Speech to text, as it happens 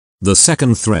The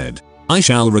second thread. I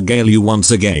shall regale you once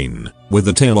again with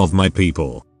the tale of my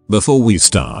people. Before we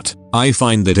start, I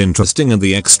find it interesting in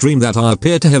the extreme that I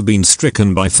appear to have been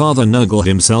stricken by Father Nurgle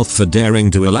himself for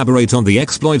daring to elaborate on the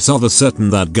exploits of a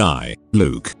certain that guy,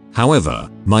 Luke. However,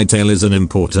 my tale is an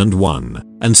important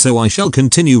one, and so I shall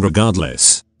continue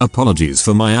regardless. Apologies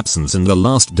for my absence in the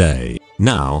last day.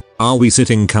 Now, are we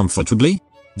sitting comfortably?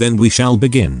 Then we shall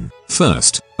begin.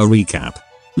 First, a recap.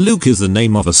 Luke is the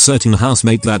name of a certain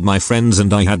housemate that my friends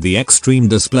and I had the extreme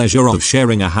displeasure of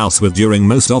sharing a house with during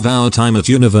most of our time at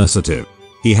university.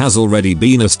 He has already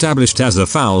been established as a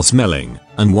foul-smelling,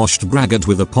 unwashed braggart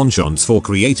with a penchant for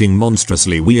creating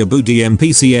monstrously weird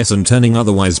NPCs and turning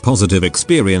otherwise positive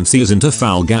experiences into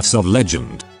foul gaffes of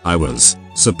legend. I was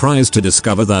surprised to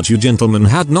discover that you gentlemen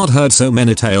had not heard so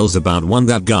many tales about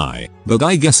that guy, but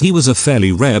I guess he was a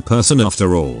fairly rare person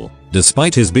after all.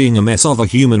 Despite his being a mess of a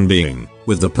human being,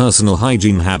 with the personal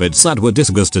hygiene habits that were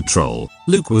disgusted troll,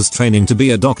 Luke was training to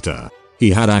be a doctor. He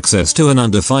had access to an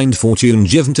undefined fortune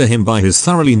given to him by his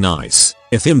thoroughly nice,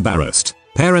 if embarrassed,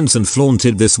 parents and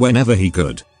flaunted this whenever he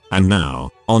could. And now,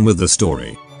 on with the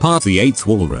story. Part the 8th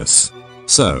Walrus.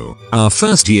 So, our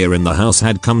first year in the house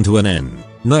had come to an end.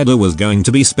 Nerda was going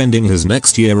to be spending his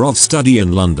next year of study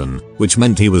in London, which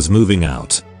meant he was moving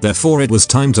out. Therefore it was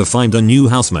time to find a new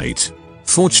housemate.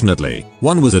 Fortunately,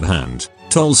 one was at hand,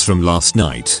 Tolls from last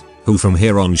night, who from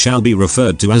here on shall be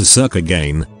referred to as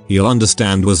ᴄᴟᴇᴛ, you'll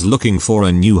understand was looking for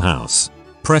a new house.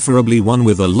 Preferably one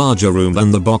with a larger room than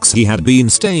the box he had been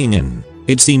staying in.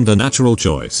 It seemed a natural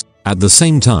choice. At the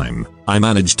same time, I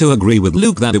managed to agree with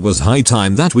Luke that it was high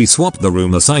time that we swapped the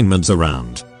room assignments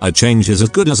around. A change is as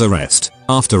good as a rest,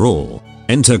 after all.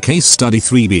 Enter Case Study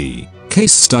 3B.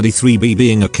 Case Study 3B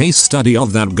being a case study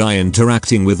of that guy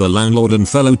interacting with the landlord and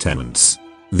fellow tenants.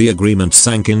 The agreement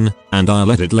sank in, and I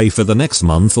let it lay for the next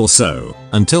month or so,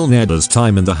 until Nerda's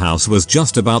time in the house was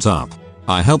just about up.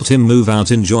 I helped him move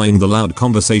out, enjoying the loud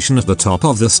conversation at the top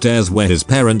of the stairs where his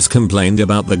parents complained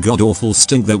about the god-awful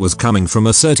stink that was coming from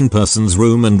a certain person's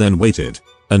room, and then waited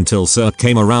until Sir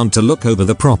came around to look over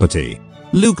the property.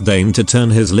 Luke deigned to turn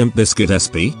his Limp Bizkit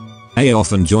SP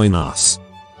off and join us.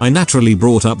 I naturally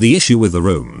brought up the issue with the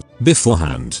room.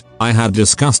 Beforehand, I had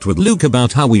discussed with Luke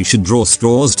about how we should draw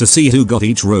straws to see who got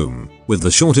each room, with the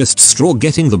shortest straw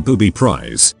getting the booby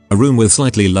prize, a room with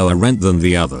slightly lower rent than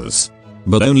the others,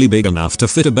 but only big enough to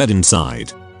fit a bed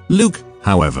inside. Luke,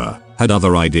 however, had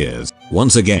other ideas.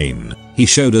 Once again, he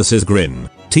showed us his grin,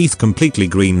 teeth completely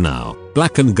green now,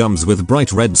 blackened gums with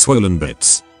bright red swollen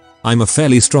bits. I'm a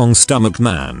fairly strong-stomached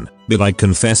man, but I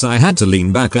confess I had to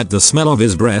lean back at the smell of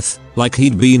his breath, like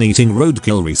he'd been eating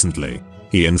roadkill recently.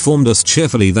 He informed us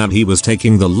cheerfully that he was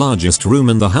taking the largest room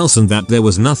in the house and that there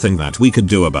was nothing that we could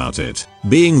do about it.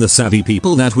 Being the savvy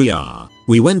people that we are,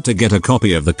 we went to get a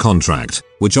copy of the contract,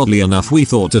 which oddly enough we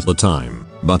thought at the time,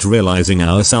 but realizing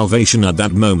our salvation at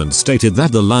that moment stated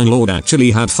that the landlord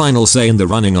actually had final say in the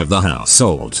running of the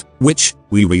household, which,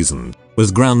 we reasoned,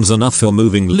 was grounds enough for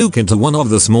moving Luke into one of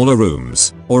the smaller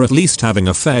rooms, or at least having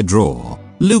a fair draw.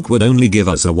 Luke would only give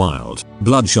us a wild,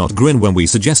 bloodshot grin when we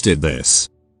suggested this.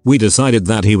 We decided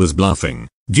that he was bluffing,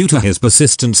 due to his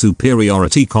persistent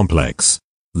superiority complex.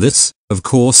 This, of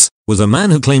course, was a man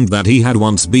who claimed that he had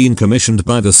once been commissioned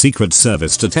by the Secret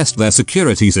Service to test their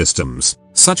security systems.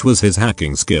 Such was his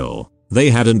hacking skill. They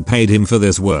hadn't paid him for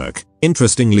this work,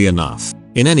 interestingly enough.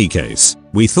 In any case,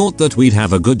 we thought that we'd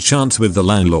have a good chance with the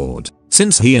landlord,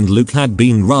 since he and Luke had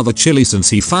been rather chilly since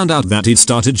he found out that he'd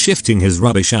started shifting his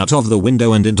rubbish out of the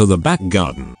window and into the back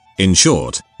garden. In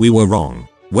short, we were wrong.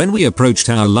 When we approached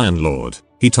our landlord,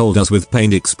 he told us with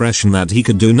pained expression that he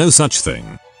could do no such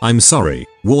thing. "I'm sorry,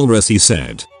 Walrus," he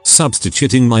said,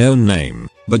 substituting my own name,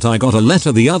 "but I got a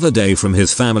letter the other day from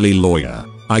his family lawyer.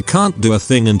 I can't do a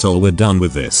thing until we're done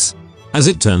with this." As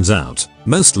it turns out,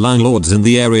 most landlords in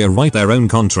the area write their own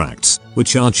contracts,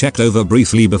 which are checked over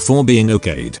briefly before being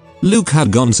okayed. Luke had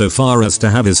gone so far as to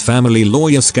have his family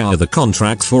lawyer scour the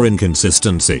contracts for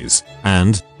inconsistencies,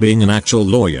 and, being an actual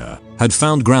lawyer, had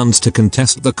found grounds to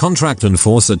contest the contract and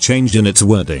force a change in its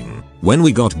wording. When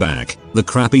we got back, the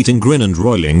crap-eating grin and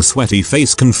roiling sweaty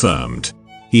face confirmed.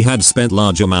 He had spent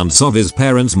large amounts of his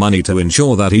parents' money to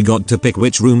ensure that he got to pick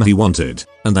which room he wanted,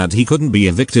 and that he couldn't be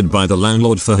evicted by the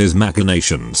landlord for his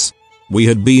machinations. We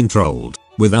had been trolled,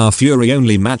 with our fury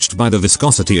only matched by the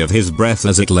viscosity of his breath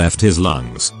as it left his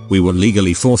lungs. We were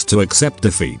legally forced to accept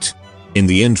defeat. In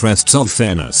the interests of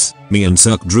fairness, me and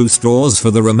Cirque drew straws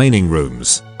for the remaining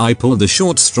rooms. I pulled the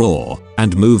short straw,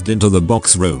 and moved into the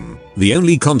box room. The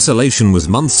only consolation was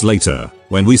months later,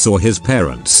 when we saw his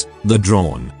parents. The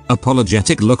drawn,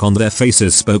 apologetic look on their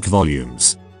faces spoke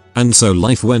volumes. And so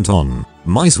life went on.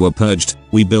 Mice were purged.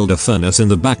 We built a furnace in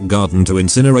the back garden to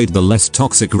incinerate the less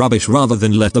toxic rubbish rather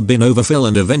than let the bin overfill,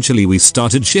 and eventually we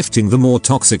started shifting the more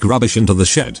toxic rubbish into the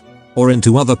shed or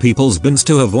into other people's bins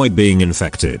to avoid being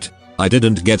infected. I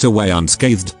didn't get away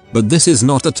unscathed, but this is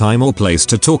not the time or place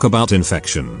to talk about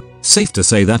infection. Safe to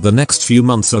say that the next few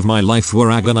months of my life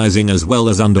were agonizing as well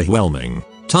as underwhelming.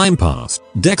 Time passed.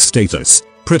 Dex status: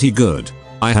 pretty good.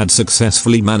 I had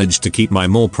successfully managed to keep my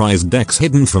more prized decks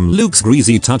hidden from Luke's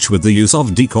greasy touch with the use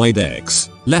of decoy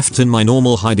decks, left in my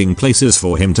normal hiding places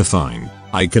for him to find.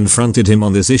 I confronted him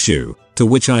on this issue, to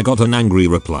which I got an angry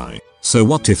reply. So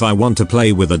what if I want to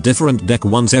play with a different deck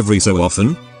once every so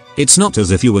often? It's not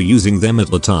as if you were using them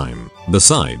at the time.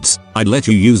 Besides, I'd let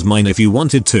you use mine if you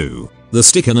wanted to. The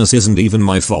stickiness isn't even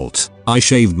my fault. I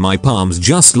shaved my palms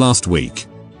just last week.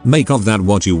 Make of that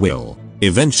what you will.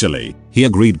 Eventually, he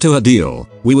agreed to a deal.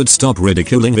 We would stop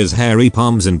ridiculing his hairy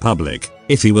palms in public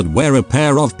if he would wear a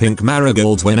pair of pink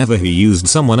marigolds whenever he used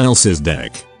someone else's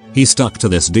deck. He stuck to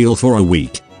this deal for a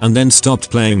week and then stopped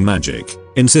playing Magic,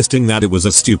 insisting that it was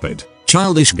a stupid,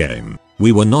 childish game.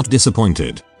 We were not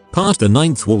disappointed. Part the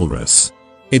 9th Walrus.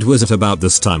 It was at about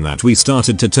this time that we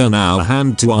started to turn our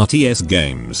hand to RTS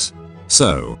games.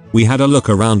 So, we had a look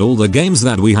around all the games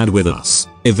that we had with us,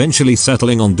 eventually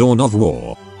settling on Dawn of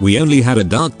War. We only had a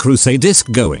Dark Crusade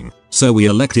disc going, so we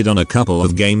elected on a couple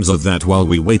of games of that while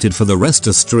we waited for the rest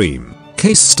to stream.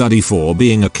 Case Study 4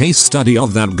 being a case study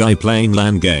of that guy playing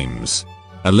LAN games.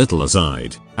 A little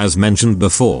aside, as mentioned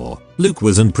before, Luke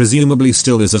was and presumably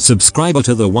still is a subscriber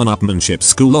to the one-upmanship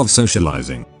school of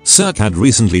socializing. Cirque had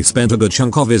recently spent a good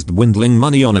chunk of his dwindling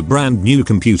money on a brand new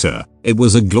computer. It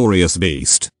was a glorious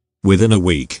beast. Within a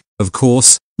week, of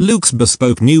course, Luke's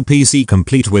bespoke new PC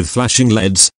complete with flashing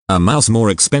LEDs, a mouse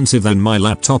more expensive than my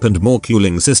laptop and more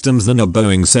cooling systems than a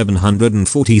Boeing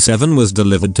 747 was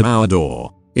delivered to our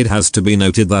door. It has to be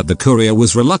noted that the courier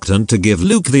was reluctant to give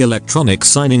Luke the electronic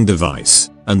signing device,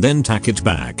 and then tack it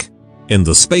back. In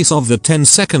the space of the 10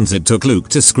 seconds it took Luke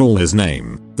to scrawl his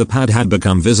name, the pad had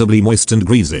become visibly moist and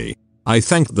greasy. I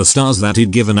thanked the stars that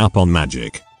he'd given up on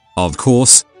Magic. Of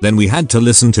course, then we had to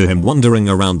listen to him wandering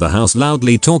around the house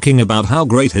loudly talking about how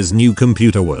great his new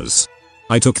computer was.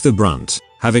 I took the brunt,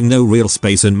 having no real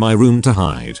space in my room to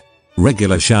hide.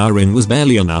 Regular showering was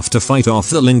barely enough to fight off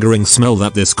the lingering smell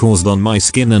that this caused on my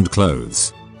skin and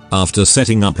clothes. After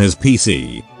setting up his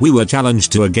PC, we were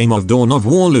challenged to a game of Dawn of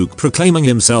War, Luke proclaiming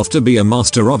himself to be a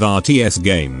master of RTS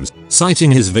games,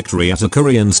 citing his victory at a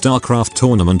Korean StarCraft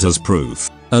tournament as proof.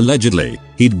 Allegedly,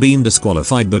 he'd been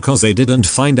disqualified because they didn't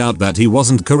find out that he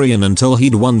wasn't Korean until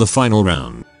he'd won the final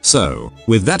round. So,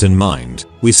 with that in mind,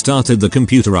 we started the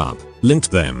computer up,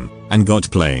 linked them, and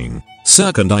got playing.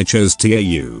 Cirque and I chose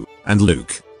TAU, and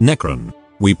Luke, Necron.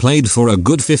 We played for a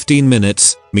good 15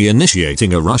 minutes, me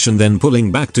initiating a rush and then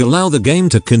pulling back to allow the game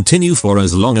to continue for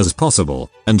as long as possible,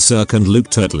 and Cirque and Luke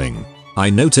turtling. I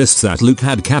noticed that Luke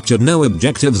had captured no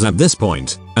objectives at this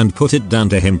point, and put it down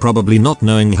to him probably not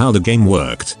knowing how the game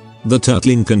worked. The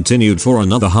turtling continued for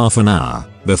another half an hour,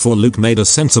 before Luke made a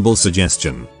sensible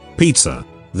suggestion. Pizza.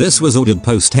 This was ordered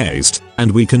post-haste, and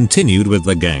we continued with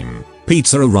the game.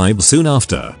 Pizza arrived soon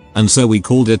after, and so we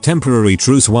called a temporary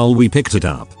truce while we picked it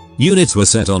up. Units were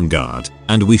set on guard,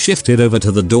 and we shifted over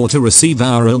to the door to receive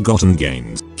our ill-gotten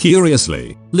gains.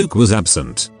 Curiously, Luke was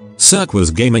absent. Cirque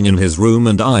was gaming in his room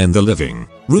and I in the living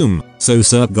room, so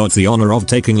Cirque got the honor of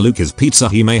taking Luke his pizza.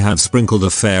 He may have sprinkled a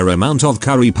fair amount of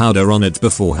curry powder on it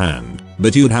beforehand,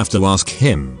 but you'd have to ask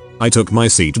him. I took my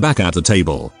seat back at the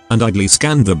table, and idly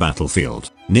scanned the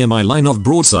battlefield. Near my line of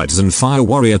broadsides and fire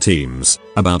warrior teams,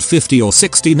 about 50 or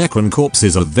 60 Necron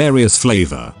corpses of various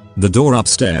flavor. The door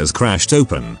upstairs crashed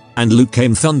open, and Luke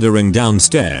came thundering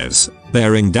downstairs,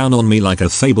 bearing down on me like a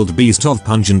fabled beast of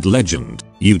pungent legend.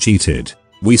 You cheated.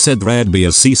 We said there'd be a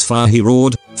ceasefire, he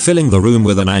roared, filling the room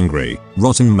with an angry,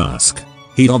 rotten musk.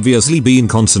 He'd obviously been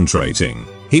concentrating.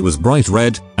 He was bright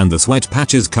red, and the sweat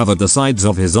patches covered the sides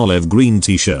of his olive green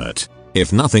t-shirt.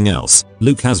 If nothing else,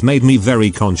 Luke has made me very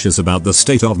conscious about the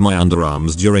state of my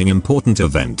underarms during important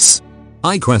events.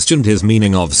 I questioned his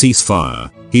meaning of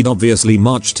ceasefire. He'd obviously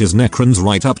marched his Necrons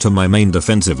right up to my main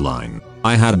defensive line.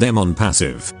 I had them on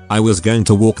passive. I was going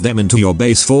to walk them into your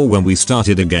base for when we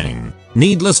started again.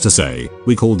 Needless to say,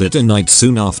 we called it a night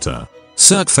soon after.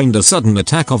 Cirque feigned a sudden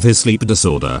attack of his sleep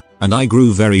disorder, and I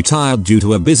grew very tired due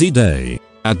to a busy day.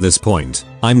 At this point,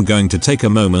 I'm going to take a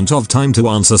moment of time to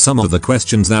answer some of the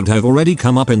questions that have already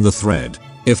come up in the thread.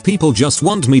 If people just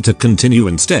want me to continue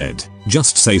instead,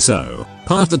 just say so.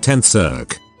 Part the 10th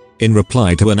Cirque. In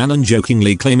reply to an Anon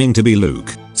jokingly claiming to be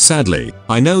Luke, sadly,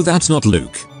 I know that's not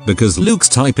Luke, because Luke's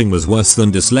typing was worse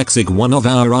than dyslexic one of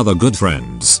our other good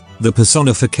friends. the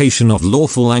personification of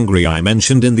lawful angry I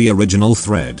mentioned in the original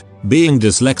thread, being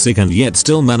dyslexic and yet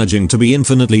still managing to be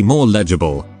infinitely more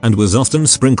legible, and was often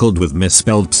sprinkled with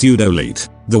misspelled pseudolite.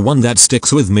 The one that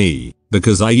sticks with me,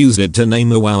 because I used it to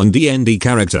name a WoW and D&D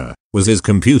character, was his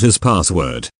computer's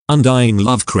password, Undying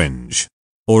Love Cringe.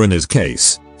 Or in his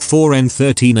case,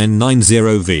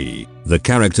 4N13N90V, the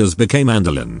characters became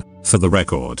Andalin, for the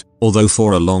record, although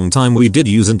for a long time we did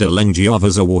use Andalengiov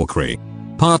as a Warcry.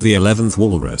 Part the 11th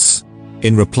Walrus.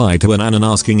 In reply to an Anon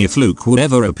asking if Luke would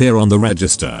ever appear on the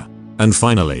register. And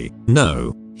finally,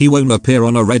 no, he won't appear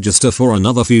on a register for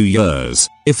another few years,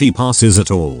 if he passes at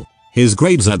all. His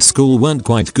grades at school weren't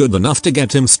quite good enough to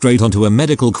get him straight onto a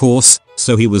medical course,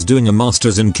 so he was doing a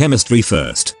master's in chemistry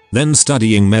first, then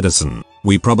studying medicine.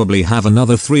 We probably have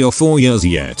another 3 or 4 years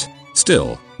yet.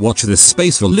 Still, watch this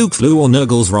space for Luke flu or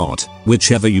Nurgle's rot,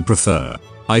 whichever you prefer.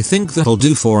 I think that'll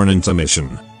do for an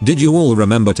intermission. Did you all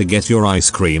remember to get your ice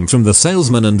cream from the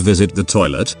salesman and visit the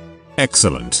toilet?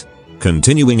 Excellent.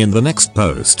 Continuing in the next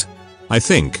post. I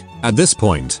think, at this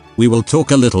point, we will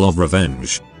talk a little of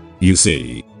revenge. You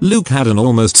see, Luke had an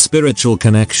almost spiritual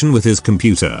connection with his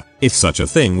computer, if such a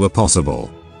thing were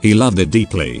possible. He loved it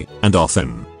deeply, and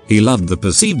often. He loved the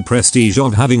perceived prestige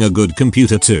of having a good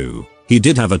computer too. He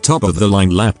did have a top-of-the-line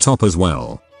laptop as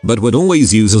well, but would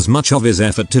always use as much of his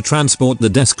effort to transport the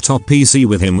desktop PC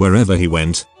with him wherever he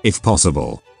went, if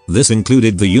possible. This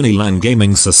included the Unilan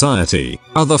Gaming Society,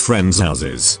 other friends'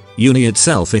 houses, Uni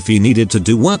itself if he needed to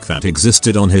do work that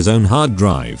existed on his own hard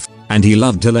drive, and he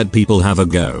loved to let people have a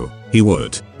go. He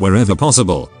would, wherever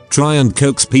possible, try and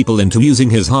coax people into using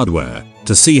his hardware,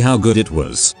 to see how good it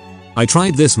was. I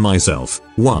tried this myself,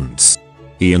 once.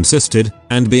 He insisted,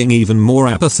 and being even more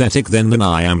apathetic then than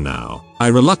I am now, I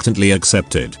reluctantly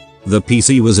accepted. The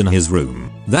PC was in his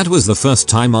room. That was the first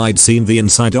time I'd seen the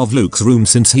inside of Luke's room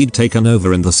since he'd taken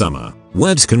over in the summer.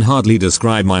 Words can hardly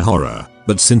describe my horror,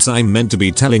 but since I'm meant to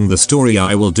be telling the story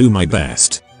I will do my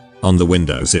best. On the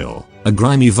windowsill, a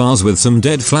grimy vase with some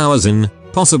dead flowers in,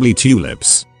 possibly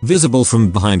tulips, visible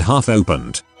from behind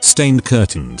half-opened, stained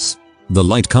curtains. The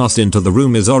light cast into the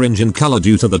room is orange in color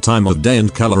due to the time of day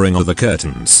and coloring of the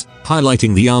curtains,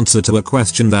 highlighting the answer to a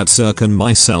question that Cirque and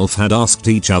myself had asked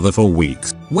each other for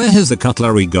weeks. Where has the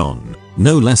cutlery gone?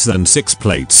 No less than 6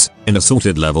 plates, in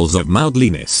assorted levels of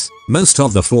mildliness, most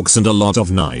of the forks and a lot of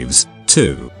knives,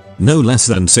 too. No less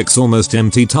than 6 almost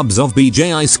empty tubs of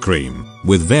BJ ice cream,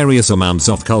 with various amounts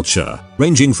of culture,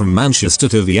 ranging from Manchester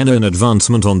to Vienna in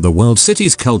advancement on the world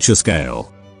city's culture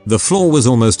scale. The floor was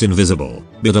almost invisible,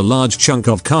 but a large chunk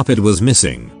of carpet was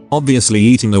missing, obviously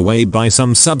eaten away by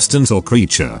some substance or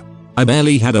creature. I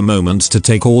barely had a moment to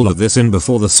take all of this in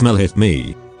before the smell hit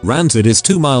me. Rancid is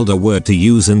too mild a word to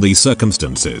use in these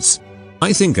circumstances.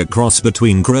 I think a cross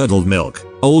between curdled milk,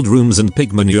 old rooms and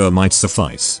pig manure might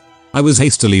suffice. I was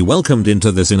hastily welcomed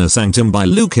into this inner sanctum by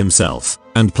Luke himself,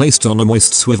 and placed on a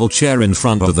moist swivel chair in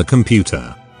front of the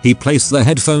computer. He placed the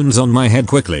headphones on my head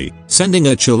quickly, sending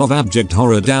a chill of abject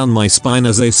horror down my spine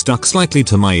as they stuck slightly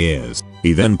to my ears.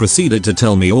 He then proceeded to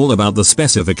tell me all about the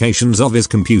specifications of his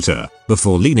computer,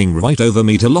 before leaning right over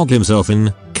me to log himself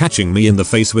in, catching me in the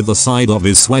face with the side of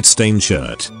his sweat-stained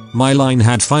shirt. My line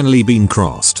had finally been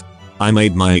crossed. I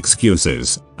made my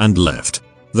excuses, and left.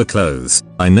 The clothes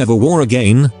I never wore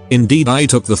again. Indeed, I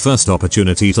took the first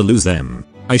opportunity to lose them.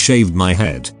 I shaved my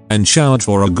head, and showered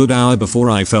for a good hour before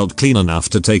I felt clean enough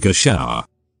to take a shower.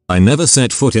 I never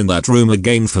set foot in that room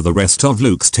again for the rest of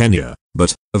Luke's tenure,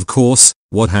 but, of course,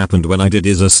 what happened when I did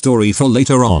is a story for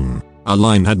later on. A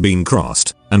line had been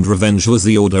crossed, and revenge was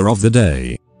the order of the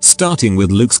day. Starting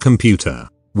with Luke's computer.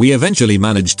 We eventually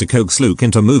managed to coax Luke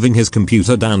into moving his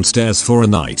computer downstairs for a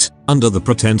night, under the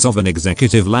pretense of an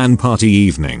executive LAN party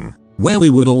evening, where we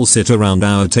would all sit around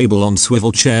our table on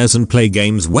swivel chairs and play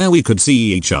games where we could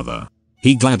see each other.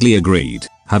 He gladly agreed,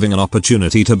 having an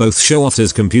opportunity to both show off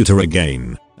his computer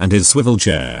again, and his swivel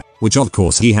chair, which of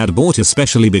course he had bought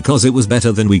especially because it was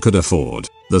better than we could afford.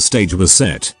 The stage was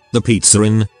set, the pizza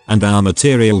in, and our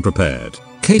material prepared.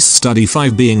 Case study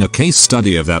 5 being a case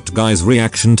study of that guy's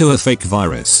reaction to a fake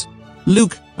virus.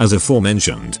 Luke, as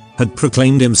aforementioned, had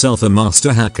proclaimed himself a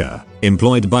master hacker,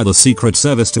 employed by the Secret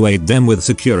Service to aid them with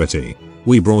security.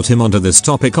 We brought him onto this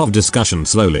topic of discussion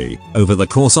slowly, over the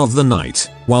course of the night,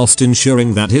 whilst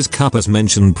ensuring that his cup as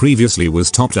mentioned previously was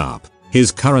topped up,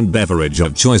 his current beverage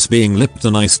of choice being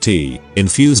Lipton iced tea,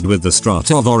 infused with the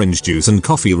strata of orange juice and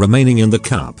coffee remaining in the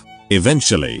cup.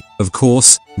 Eventually, of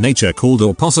course, nature called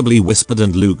or possibly whispered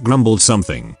and Luke grumbled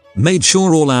something, made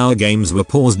sure all our games were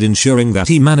paused ensuring that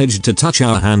he managed to touch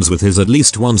our hands with his at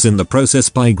least once in the process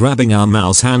by grabbing our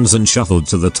mouse hands and shuffled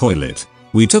to the toilet.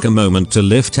 We took a moment to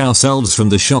lift ourselves from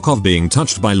the shock of being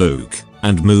touched by Luke,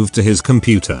 and moved to his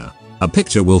computer. A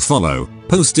picture will follow,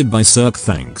 posted by ᴟᴟ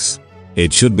thanks.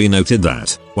 It should be noted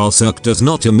that, while ᴟᴟ does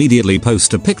not immediately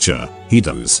post a picture, he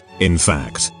does, in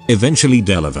fact, eventually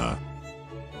deliver.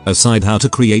 Aside how to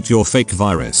create your fake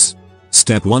virus.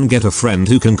 Step 1, get a friend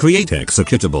who can create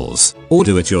executables, or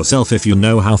do it yourself if you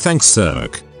know how, thanks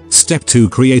ᴟᴟ. Step 2,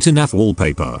 create an AF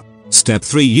wallpaper. Step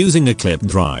 3, using a clip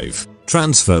drive.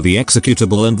 Transfer the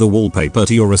executable and the wallpaper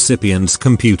to your recipient's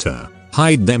computer.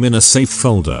 Hide them in a safe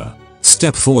folder.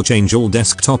 Step 4, change all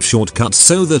desktop shortcuts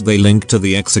so that they link to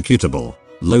the executable.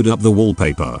 Load up the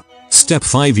wallpaper. Step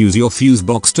 5, use your fuse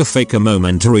box to fake a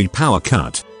momentary power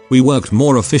cut. We worked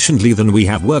more efficiently than we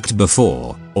have worked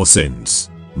before, or since.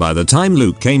 By the time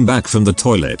Luke came back from the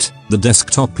toilet, the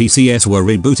desktop PCs were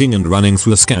rebooting and running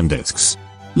through scan disks.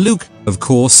 Luke, of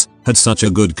course, had such a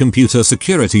good computer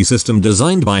security system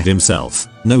designed by himself,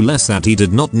 no less, that he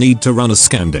did not need to run a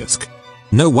scan disk.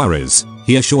 No worries,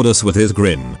 he assured us with his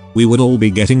grin, we would all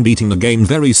be getting beaten again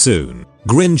very soon.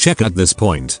 Grin check. At this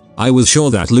point, I was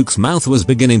sure that Luke's mouth was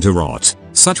beginning to rot.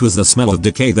 Such was the smell of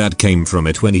decay that came from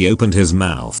it when he opened his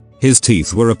mouth. His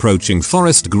teeth were approaching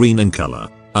forest green in color.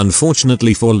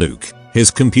 Unfortunately for Luke, his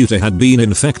computer had been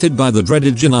infected by the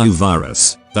dreaded ⴟᴜ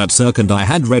virus that ᴟᴟ and I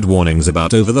had read warnings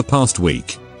about over the past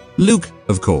week. Luke,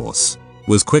 of course,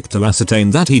 was quick to ascertain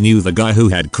that he knew the guy who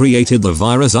had created the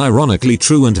virus, ironically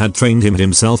true, and had trained him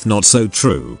himself, not so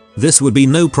true. This would be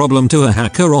no problem to a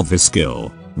hacker of his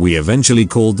skill. We eventually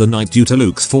called the night due to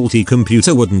Luke's faulty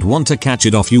computer wouldn't want to catch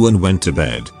it off you and went to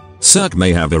bed. ᴟᴟ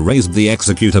may have erased the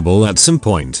executable at some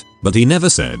point, but he never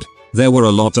said. There were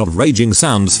a lot of raging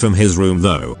sounds from his room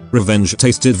though. Revenge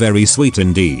tasted very sweet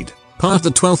indeed. Part the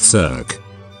 12th ᴟᴟ.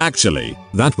 Actually,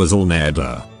 that was all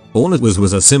Neda. All it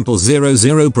was a simple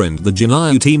 00 print the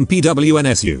ⴟᴜ team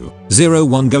PWNSU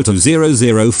 01 go to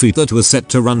 00 feet that was set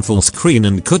to run full screen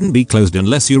and couldn't be closed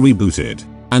unless you rebooted,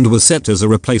 and was set as a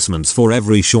replacement for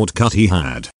every shortcut he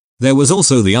had. There was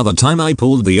also the other time I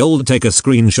pulled the old take a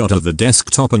screenshot of the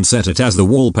desktop and set it as the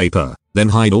wallpaper, then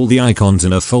hide all the icons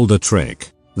in a folder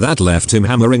trick. That left him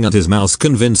hammering at his mouse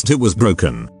convinced it was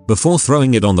broken, before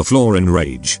throwing it on the floor in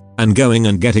rage, and going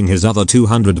and getting his other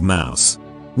 200 mouse.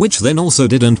 Which then also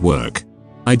didn't work.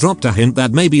 I dropped a hint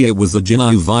that maybe it was the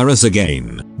ⴟᴜ virus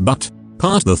again, but,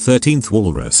 part the 13th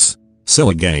walrus.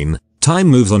 So again, time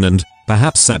moves on and,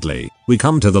 perhaps sadly, we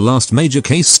come to the last major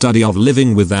case study of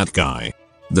living with that guy.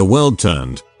 The world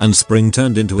turned, and spring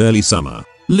turned into early summer.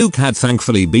 Luke had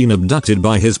thankfully been abducted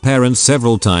by his parents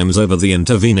several times over the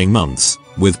intervening months,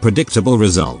 with predictable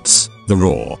results. The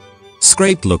raw,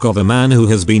 scraped look of a man who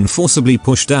has been forcibly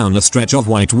pushed down a stretch of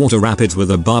whitewater rapids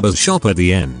with a barber's shop at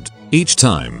the end. Each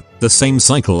time, the same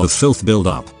cycle of filth build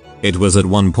up. It was at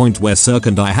one point where ᴟᴟ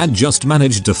and I had just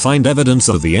managed to find evidence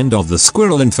of the end of the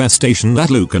squirrel infestation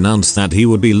that Luke announced that he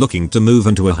would be looking to move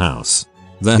into a house.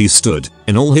 There he stood,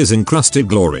 in all his encrusted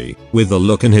glory, with a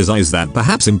look in his eyes that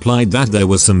perhaps implied that there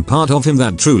was some part of him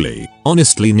that truly,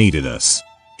 honestly needed us.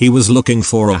 He was looking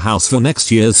for a house for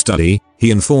next year's study, he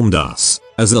informed us,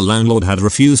 as the landlord had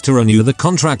refused to renew the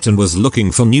contract and was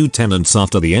looking for new tenants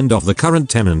after the end of the current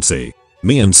tenancy.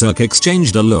 Me and ᴟᴟ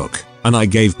exchanged a look, and I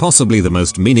gave possibly the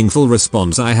most meaningful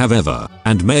response I have ever,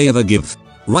 and may ever give.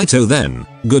 Righto then,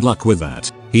 good luck with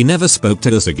that. He never spoke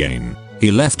to us again.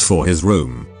 He left for his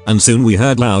room, and soon we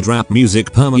heard loud rap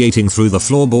music permeating through the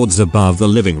floorboards above the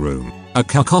living room. A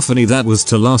cacophony that was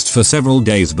to last for several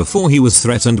days before he was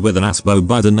threatened with an asbo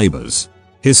by the neighbors.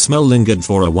 His smell lingered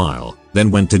for a while,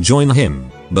 then went to join him,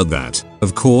 but that,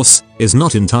 of course, is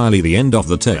not entirely the end of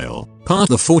the tale. Part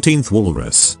the 14th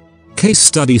walrus. Case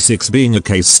study 6 being a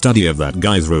case study of that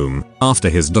guy's room, after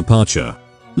his departure.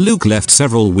 Luke left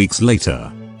several weeks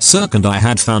later. ᴟᴟ and I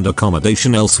had found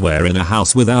accommodation elsewhere in a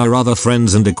house with our other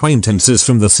friends and acquaintances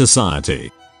from the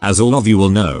society. As all of you will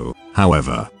know,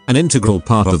 however, an integral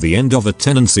part of the end of a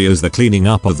tenancy is the cleaning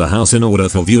up of the house in order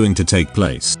for viewing to take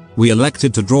place. We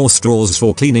elected to draw straws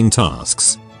for cleaning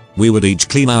tasks. We would each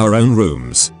clean our own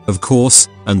rooms, of course,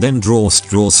 and then draw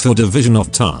straws for division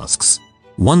of tasks.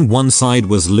 One side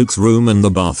was Luke's room and the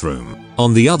bathroom,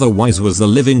 on the other was the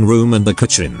living room and the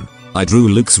kitchen. I drew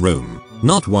Luke's room.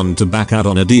 Not one to back out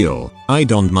on a deal, I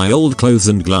donned my old clothes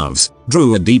and gloves,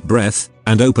 drew a deep breath,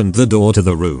 and opened the door to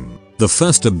the room. The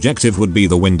first objective would be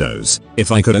the windows.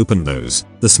 If I could open those,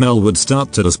 the smell would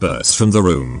start to disperse from the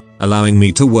room, allowing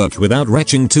me to work without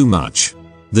retching too much.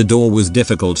 The door was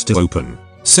difficult to open.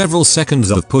 Several seconds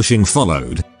of pushing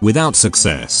followed, without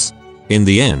success. In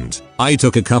the end, I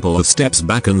took a couple of steps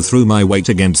back and threw my weight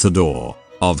against the door.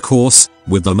 Of course,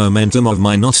 with the momentum of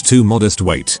my not too modest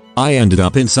weight, I ended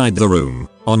up inside the room,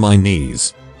 on my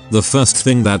knees. The first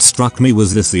thing that struck me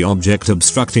was this: the object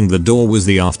obstructing the door was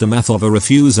the aftermath of a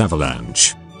refuse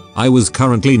avalanche. I was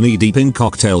currently knee-deep in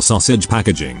cocktail sausage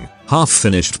packaging,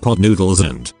 half-finished pot noodles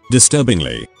and,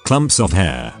 disturbingly, clumps of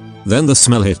hair. Then the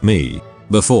smell hit me.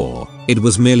 Before, it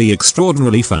was merely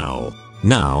extraordinarily foul.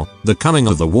 Now, the coming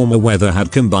of the warmer weather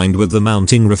had combined with the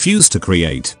mounting refuse to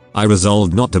create. I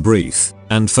resolved not to breathe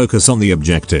and focus on the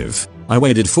objective. I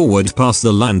waded forward past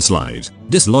the landslide,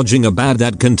 dislodging a bag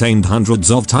that contained hundreds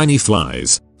of tiny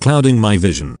flies, clouding my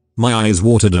vision. My eyes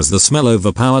watered as the smell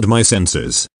overpowered my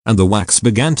senses, and the wax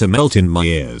began to melt in my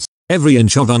ears. Every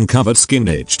inch of uncovered skin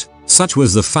itched, such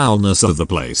was the foulness of the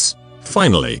place.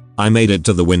 Finally, I made it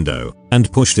to the window,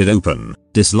 and pushed it open,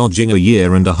 dislodging a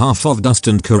year and a half of dust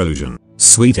and corrosion.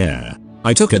 Sweet air.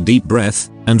 I took a deep breath,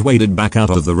 and waded back out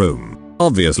of the room.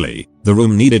 Obviously, the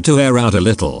room needed to air out a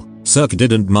little. Cirque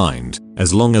didn't mind,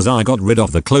 as long as I got rid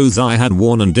of the clothes I had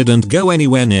worn and didn't go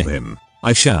anywhere near him.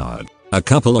 I showered. A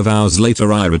couple of hours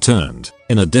later I returned,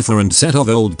 in a different set of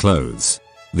old clothes.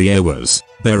 The air was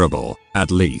bearable, at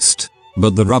least.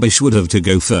 But the rubbish would have to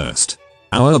go first.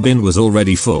 Our bin was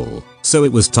already full, so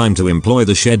it was time to employ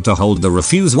the shed to hold the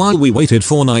refuse while we waited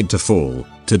for night to fall,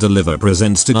 to deliver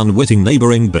presents to unwitting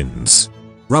neighboring bins.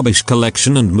 Rubbish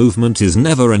collection and movement is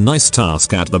never a nice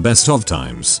task at the best of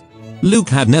times. Luke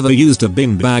had never used a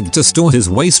bin bag to store his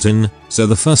waste in, so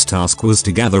the first task was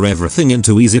to gather everything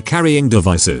into easy carrying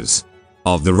devices.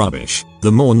 Of the rubbish,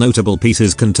 the more notable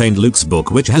pieces contained Luke's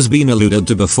book, which has been alluded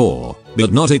to before,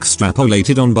 but not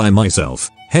extrapolated on by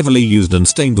myself, heavily used and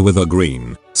stained with a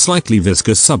green, slightly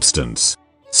viscous substance.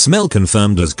 Smell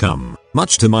confirmed as cum,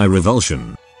 much to my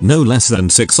revulsion. No less than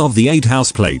 6 of the 8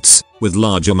 house plates, with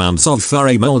large amounts of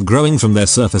furry mold growing from their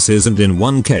surfaces, and in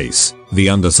one case, the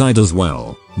underside as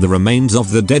well, the remains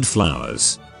of the dead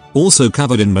flowers. Also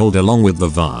covered in mold along with the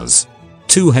vase.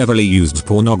 2 heavily used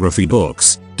pornography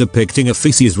books, depicting a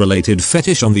feces-related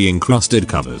fetish on the encrusted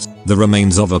covers. The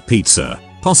remains of a pizza,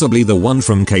 possibly the one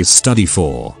from case study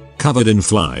 4, covered in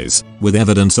flies, with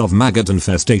evidence of maggot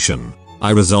infestation.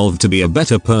 I resolved to be a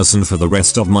better person for the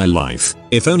rest of my life,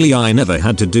 if only I never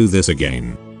had to do this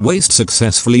again. Waste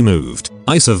successfully moved,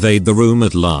 I surveyed the room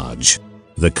at large.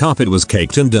 The carpet was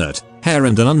caked in dirt, hair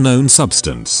and an unknown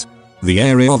substance. The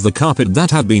area of the carpet that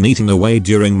had been eaten away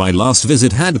during my last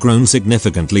visit had grown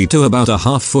significantly to about a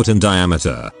 ½ foot in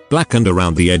diameter, blackened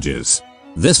around the edges.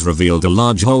 This revealed a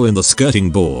large hole in the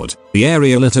skirting board, the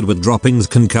area littered with droppings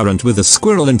concurrent with a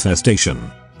squirrel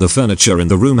infestation. The furniture in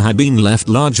the room had been left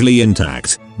largely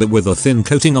intact, but with a thin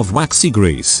coating of waxy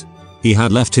grease. He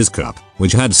had left his cup,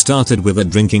 which had started with a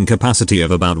drinking capacity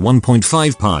of about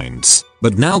 1.5 pints,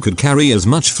 but now could carry as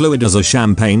much fluid as a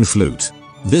champagne flute.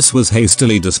 This was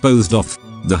hastily disposed of.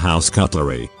 The house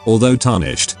cutlery, although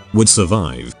tarnished, would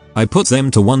survive. I put them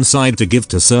to one side to give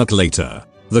to Cirque later.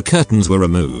 The curtains were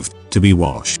removed, to be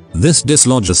washed. This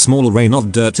dislodged a small rain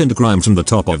of dirt and grime from the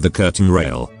top of the curtain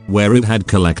rail, where it had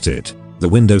collected. The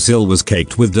windowsill was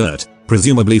caked with dirt,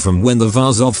 presumably from when the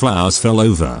vase of flowers fell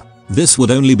over. This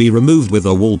would only be removed with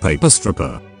a wallpaper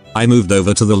stripper. I moved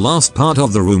over to the last part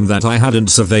of the room that I hadn't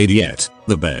surveyed yet,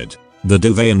 the bed. The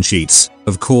duvet and sheets,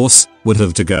 of course, would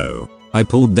have to go. I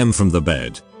pulled them from the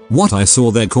bed. What I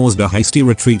saw there caused a hasty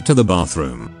retreat to the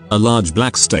bathroom. A large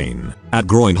black stain, at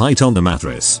groin height on the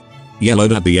mattress.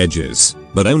 Yellowed at the edges,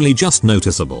 but only just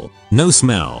noticeable. No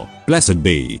smell, blessed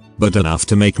be, but enough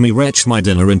to make me retch my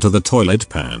dinner into the toilet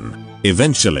pan.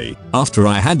 Eventually, after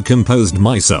I had composed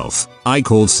myself, I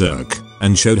called Cirque,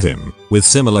 and showed him, with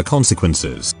similar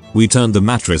consequences. We turned the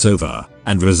mattress over,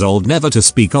 and resolved never to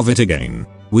speak of it again.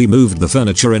 We moved the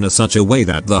furniture in such a way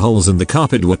that the holes in the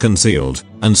carpet were concealed,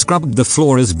 and scrubbed the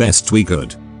floor as best we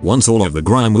could. Once all of the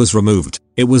grime was removed,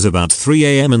 it was about 3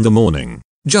 AM in the morning.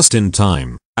 Just in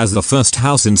time, as the first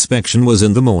house inspection was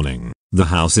in the morning. The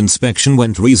house inspection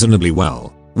went reasonably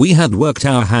well. We had worked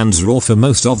our hands raw for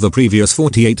most of the previous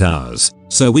 48 hours,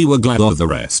 so we were glad of the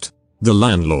rest. The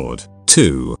landlord,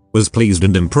 too, was pleased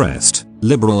and impressed.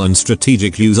 Liberal and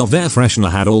strategic use of air freshener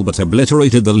had all but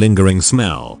obliterated the lingering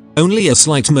smell. Only a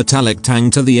slight metallic tang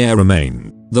to the air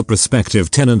remained. The prospective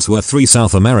tenants were 3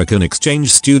 South American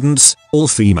exchange students, all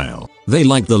female. They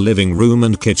liked the living room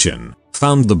and kitchen,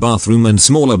 found the bathroom and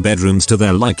smaller bedrooms to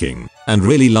their liking, and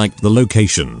really liked the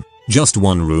location. Just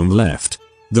one room left.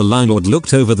 The landlord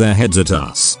looked over their heads at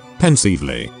us,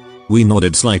 pensively. We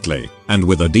nodded slightly, and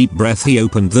with a deep breath he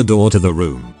opened the door to the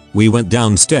room. We went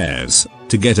downstairs,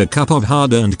 to get a cup of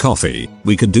hard-earned coffee.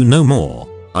 We could do no more.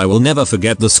 I will never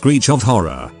forget the screech of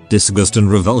horror, disgust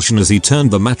and revulsion as he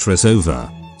turned the mattress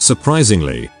over.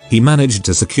 Surprisingly, he managed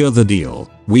to secure the deal.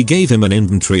 We gave him an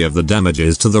inventory of the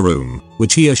damages to the room,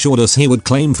 which he assured us he would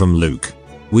claim from Luke.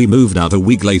 We moved out a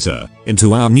week later,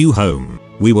 into our new home.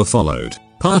 We were followed,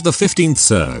 past the 15th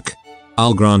circ.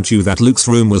 I'll grant you that Luke's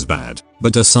room was bad,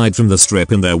 but aside from the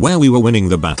strip in there where we were winning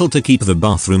the battle to keep the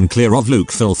bathroom clear of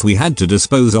Luke filth, we had to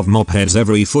dispose of mop heads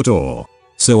every foot or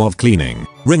so of cleaning.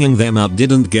 Wringing them out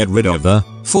didn't get rid of the,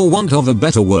 for want of a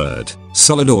better word,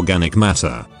 solid organic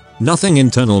matter. Nothing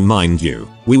internal, mind you,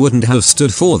 we wouldn't have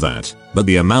stood for that, but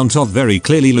the amount of very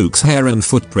clearly Luke's hair and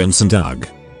footprints, and ugh.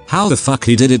 How the fuck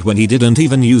he did it when he didn't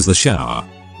even use the shower.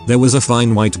 There was a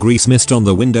fine white grease mist on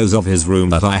the windows of his room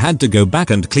that I had to go back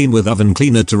and clean with oven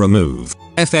cleaner to remove.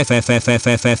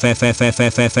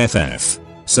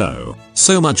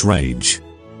 So much rage.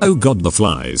 Oh god, the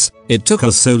flies. It took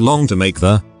us so long to make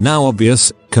the, now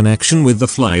obvious, connection with the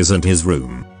flies and his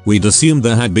room. We'd assumed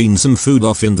there had been some food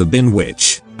off in the bin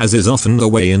which, as is often the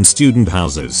way in student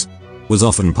houses, was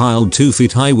often piled 2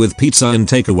 feet high with pizza and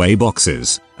takeaway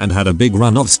boxes, and had a big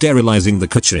run of sterilizing the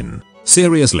kitchen.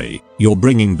 Seriously, you're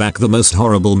bringing back the most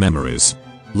horrible memories.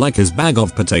 Like his bag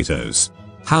of potatoes.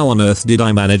 How on earth did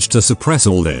I manage to suppress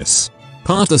all this?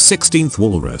 Part the 16th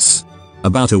Walrus.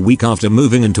 About a week after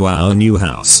moving into our new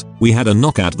house, we had a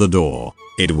knock at the door.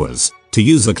 It was, to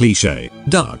use the cliche,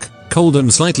 dark, cold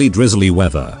and slightly drizzly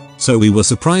weather, so we were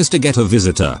surprised to get a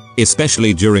visitor,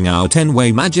 especially during our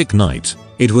 10-way magic night.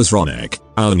 It was Ronek,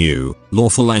 our new,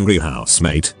 lawful angry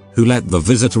housemate, who let the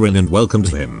visitor in and welcomed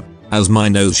him. As my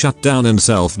nose shut down in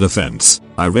self-defense,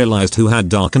 I realized who had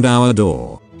darkened our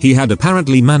door. He had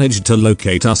apparently managed to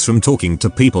locate us from talking to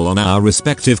people on our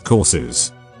respective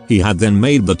courses. He had then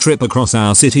made the trip across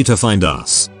our city to find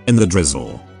us, in the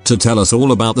drizzle, to tell us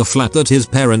all about the flat that his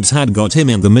parents had got him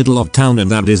in the middle of town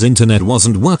and that his internet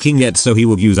wasn't working yet so he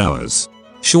would use ours.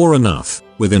 Sure enough,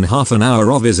 within half an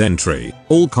hour of his entry,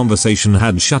 all conversation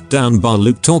had shut down bar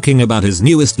Luke talking about his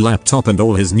newest laptop and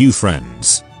all his new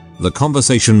friends. The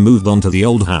conversation moved on to the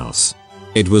old house.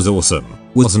 It was awesome,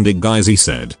 wasn't it guys, he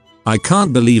said. I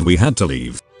can't believe we had to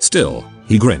leave. Still,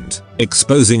 he grinned,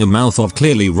 exposing a mouth of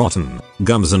clearly rotten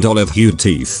gums and olive-hued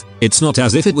teeth. It's not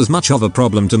as if it was much of a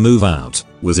problem to move out,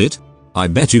 was it? I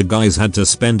bet you guys had to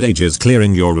spend ages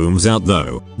clearing your rooms out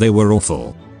though. They were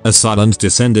awful. A silence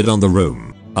descended on the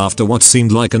room. After what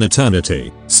seemed like an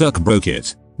eternity, Cirque broke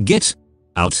it. Get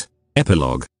out.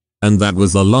 Epilogue. And that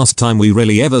was the last time we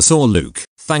really ever saw Luke,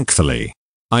 thankfully.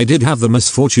 I did have the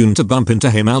misfortune to bump into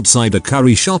him outside a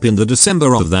curry shop in the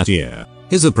December of that year.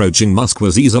 His approaching musk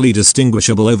was easily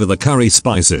distinguishable over the curry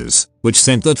spices, which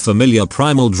sent that familiar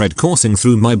primal dread coursing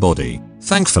through my body.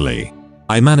 Thankfully,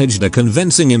 I managed a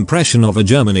convincing impression of a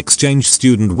German exchange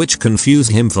student which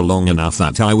confused him for long enough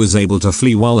that I was able to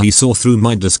flee while he saw through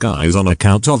my disguise on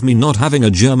account of me not having a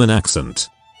German accent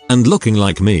and looking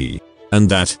like me. And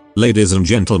that, ladies and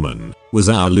gentlemen, was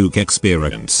our Luke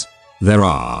experience. There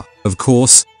are, of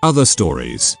course, other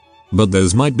stories, but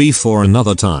those might be for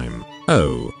another time.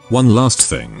 Oh, one last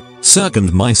thing. Cirque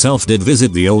and myself did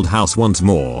visit the old house once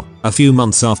more, a few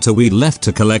months after we left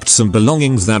to collect some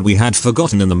belongings that we had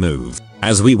forgotten in the move.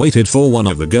 As we waited for one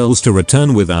of the girls to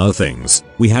return with our things,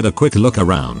 we had a quick look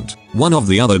around. One of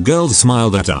the other girls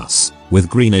smiled at us, with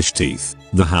greenish teeth.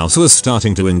 The house was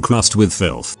starting to encrust with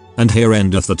filth. And here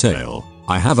endeth the tale.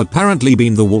 I have apparently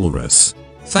been the walrus.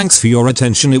 Thanks for your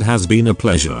attention, it has been a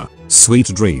pleasure. Sweet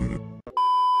dream.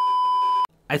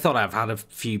 I thought I've had a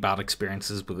few bad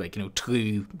experiences with, like, you know,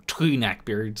 true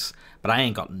neckbeards, but I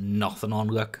ain't got nothing on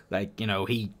Luke. Like, you know,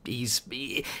 he's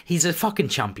a fucking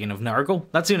champion of Nurgle.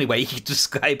 That's the only way you could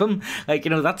describe him. Like,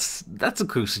 you know, that's the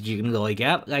closest you can really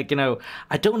get. Like, you know,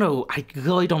 I don't know, I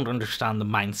really don't understand the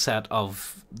mindset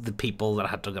of the people that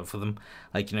had to live with him.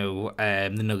 Like, you know,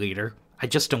 the narrator. I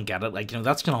just don't get it. Like, you know,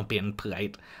 that's not being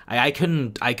polite. I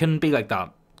couldn't be like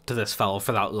that to this fellow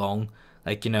for that long.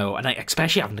 Like, you know, and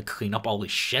especially having to clean up all this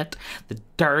shit. The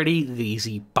dirty,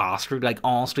 lazy bastard. Like,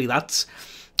 honestly, that's...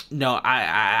 No,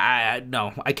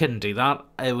 no, I couldn't do that.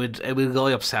 It would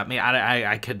really upset me.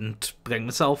 I couldn't bring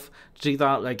myself to do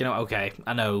that. Like, you know, okay,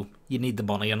 I know you need the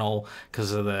money and all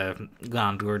because of the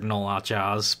landlord and all that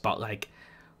jazz, but, like,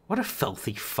 what a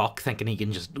filthy fuck thinking he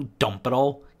can just dump it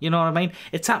all. You know what I mean?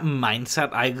 It's that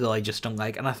mindset I really just don't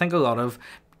like, and I think a lot of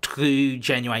true,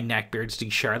 genuine neckbeards do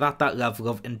share that level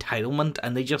of entitlement,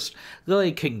 and they just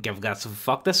really couldn't give less of a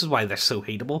fuck. This is why they're so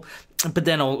hateable. But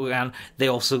then they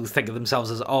also think of themselves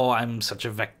as, oh, I'm such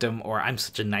a victim, or I'm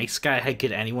such a nice guy, how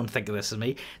could anyone think of this as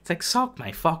me? It's like, suck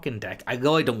my fucking dick. I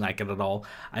really don't like it at all.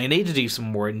 I need to do some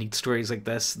more neat stories like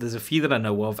this. There's a few that I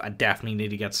know of. I definitely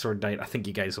need to get sorted out. I think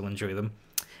you guys will enjoy them.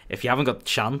 If you haven't got the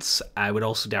chance, I would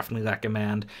also definitely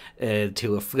recommend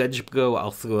to a Fridge Bro. I'll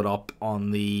throw it up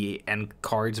on the end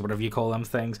cards, whatever you call them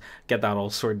things. Get that all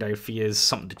sorted out for you. It's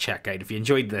something to check out. If you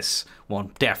enjoyed this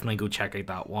one, definitely go check out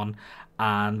that one.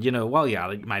 And, you know, while you're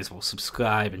at it, you might as well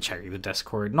subscribe and check out the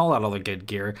Discord and all that other good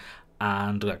gear.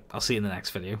 And look, I'll see you in the next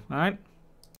video, alright?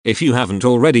 If you haven't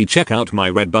already, check out my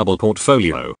Redbubble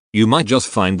portfolio. You might just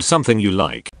find something you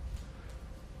like.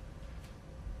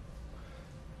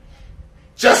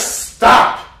 Just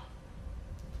stop!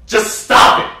 Just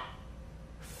stop it!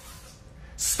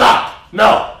 Stop!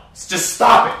 No! Just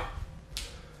stop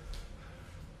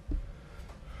it!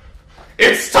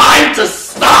 It's time to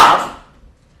stop!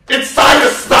 It's time to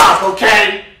stop,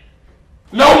 okay?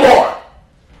 No more!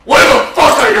 Where the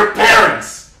fuck are your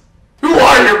parents? Who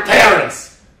are your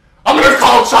parents? I'm gonna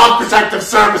call Child Protective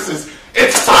Services.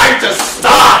 It's time to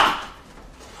stop!